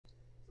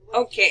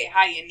Okay,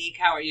 hi Unique,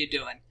 how are you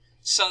doing?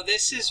 So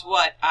this is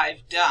what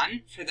I've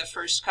done for the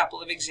first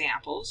couple of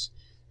examples,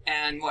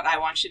 and what I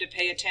want you to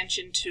pay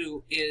attention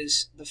to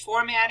is the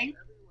formatting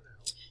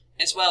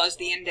as well as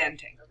the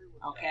indenting,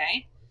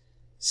 okay?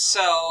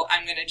 So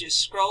I'm going to just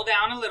scroll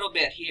down a little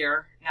bit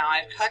here. Now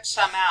I've cut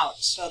some out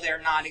so they're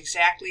not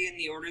exactly in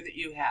the order that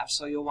you have,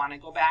 so you'll want to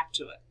go back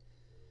to it.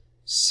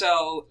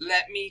 So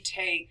let me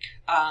take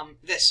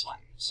this one.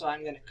 So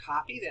I'm going to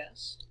copy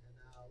this.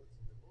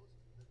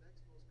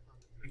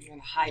 I'm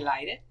going to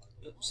highlight it.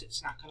 Oops,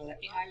 it's not going to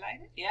let me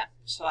highlight it. Yeah,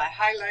 so I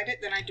highlight it,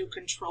 then I do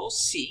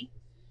Control-C.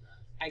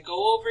 I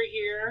go over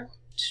here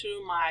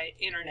to my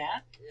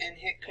internet and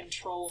hit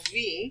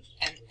Control-V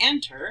and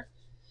enter.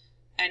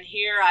 And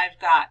here I've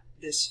got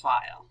this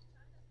file.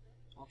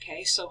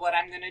 Okay, so what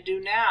I'm going to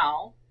do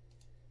now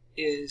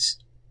is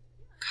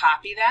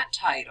copy that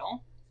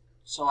title.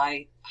 So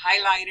I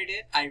highlighted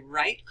it, I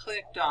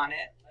right-clicked on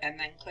it, and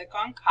then click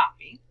on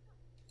Copy.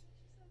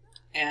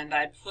 And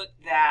I put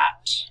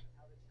that,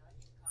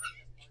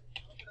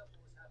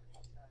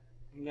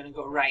 I'm going to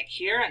go right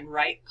here and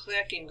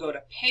right-click and go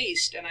to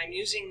Paste, and I'm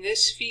using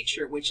this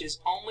feature, which is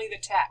only the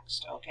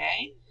text,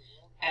 okay?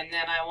 And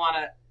then I want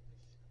to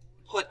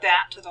put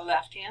that to the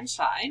left-hand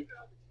side,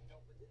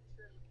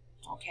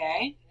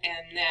 okay?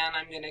 And then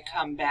I'm going to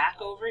come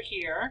back over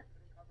here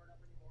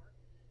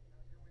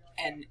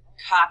and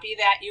copy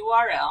that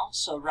URL,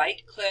 so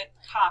right-click,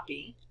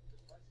 copy,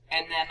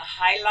 and then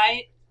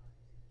highlight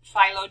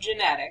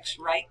phylogenetics,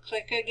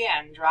 right-click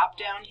again, drop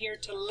down here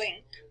to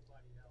link,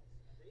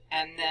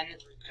 and then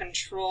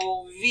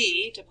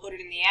Control-V to put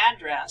it in the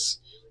address,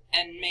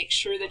 and make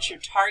sure that your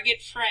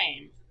target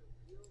frame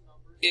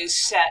is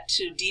set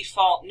to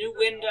default new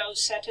window,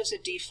 set as a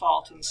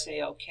default, and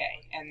say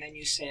OK. And then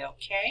you say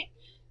OK,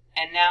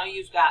 and now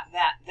you've got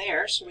that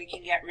there, so we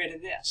can get rid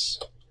of this.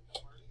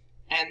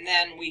 And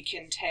then we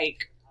can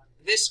take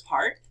this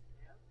part,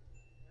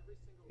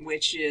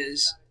 which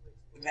is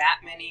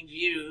that many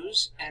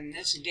views and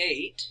this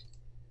date,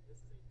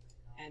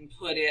 and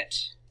put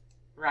it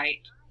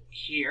right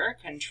here,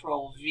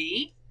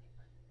 Control-V,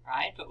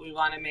 right? But we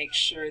want to make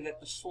sure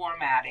that the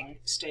formatting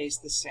stays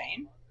the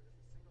same.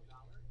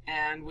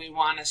 And we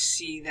want to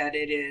see that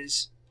it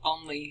is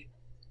only,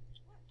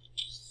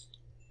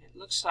 it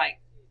looks like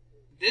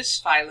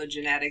this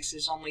phylogenetics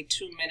is only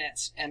 2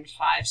 minutes and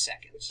 5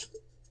 seconds.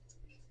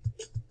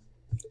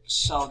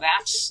 So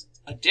that's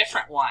a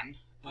different one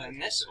than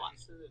this one.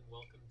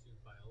 Welcome to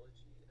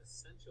Biology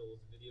Essentials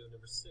video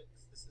number 6.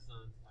 This is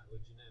on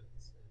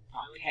phylogenetics.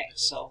 Okay,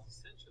 so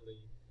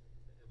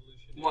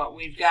what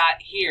we've got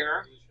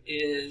here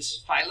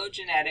is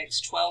phylogenetics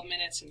 12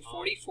 minutes and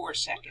 44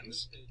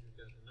 seconds,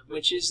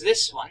 which is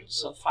this one.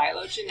 So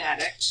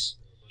phylogenetics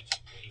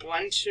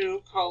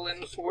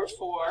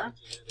 12:44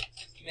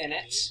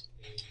 minutes,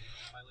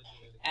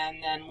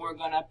 and then we're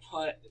going to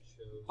put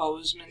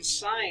Bozeman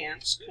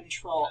Science,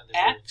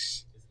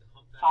 Control-X,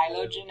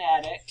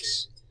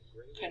 phylogenetics,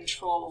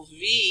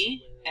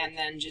 Control-V, and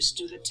then just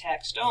do the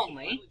text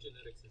only.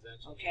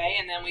 Okay,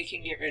 and then we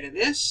can get rid of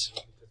this.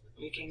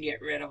 We can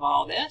get rid of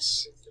all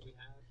this.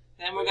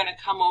 Then we're going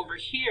to come over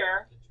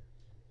here,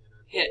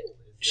 hit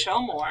Show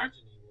More,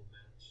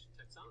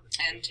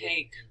 and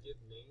take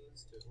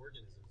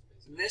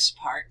this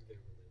part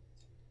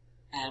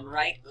and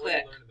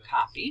right-click,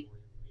 copy.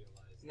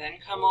 Then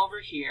come over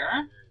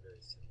here,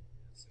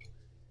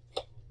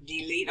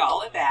 delete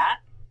all of that,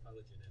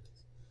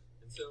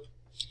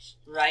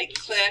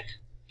 right-click,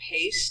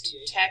 paste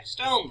text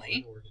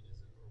only,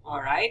 all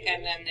right,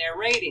 and then they're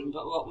rating.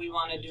 But what we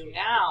want to do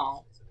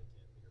now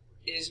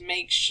is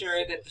make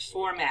sure that the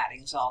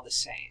formatting's all the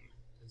same.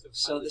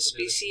 So the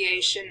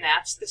speciation,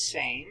 that's the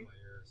same.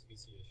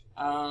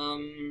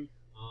 I'm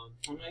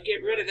going to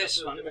get rid of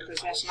this one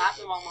because that's not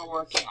the one we're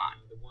working on.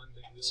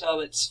 So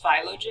it's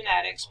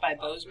Phylogenetics by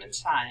Bozeman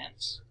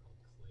Science.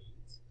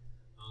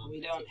 We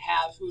don't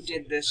have who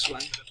did this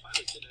one.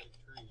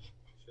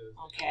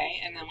 Okay,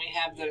 and then we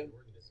have the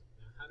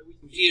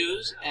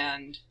views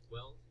and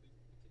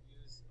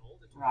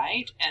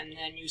right, and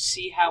then you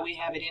see how we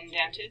have it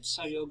indented.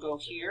 So you'll go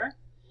here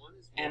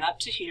and up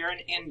to here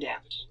and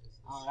indent.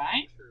 All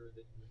right,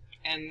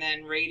 and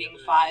then rating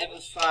 5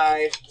 of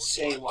 5,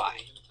 say why.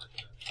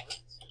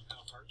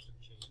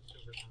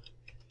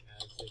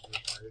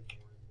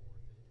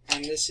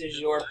 And this is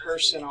your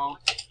personal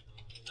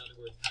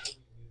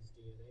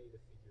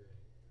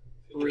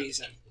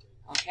reason.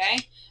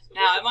 Okay?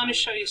 Now I want to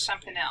show you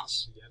something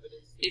else.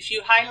 If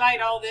you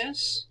highlight all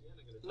this,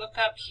 look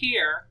up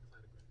here,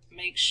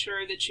 make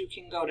sure that you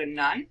can go to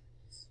none,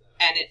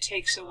 and it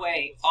takes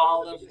away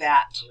all of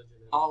that,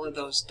 all of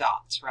those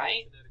dots,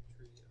 right?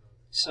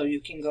 So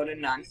you can go to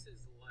none.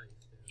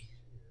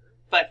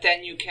 But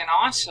then you can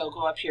also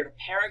go up here to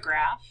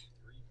paragraph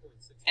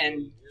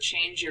and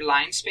change your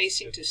line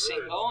spacing to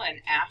single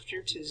and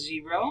after to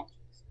 0,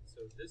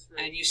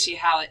 and you see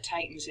how it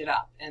tightens it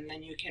up. And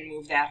then you can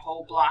move that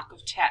whole block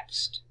of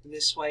text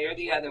this way or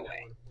the other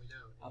way.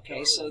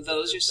 Okay, so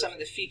those are some of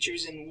the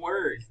features in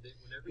Word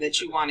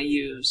that you want to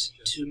use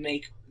to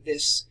make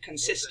this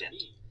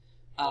consistent.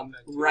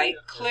 right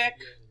click,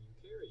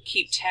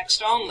 keep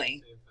text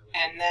only,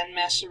 and then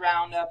mess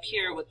around up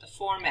here with the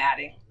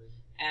formatting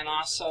and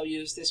also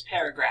use this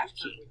paragraph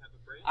key.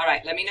 All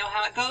right, let me know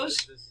how it goes,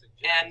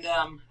 and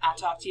I'll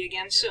talk to you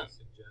again soon.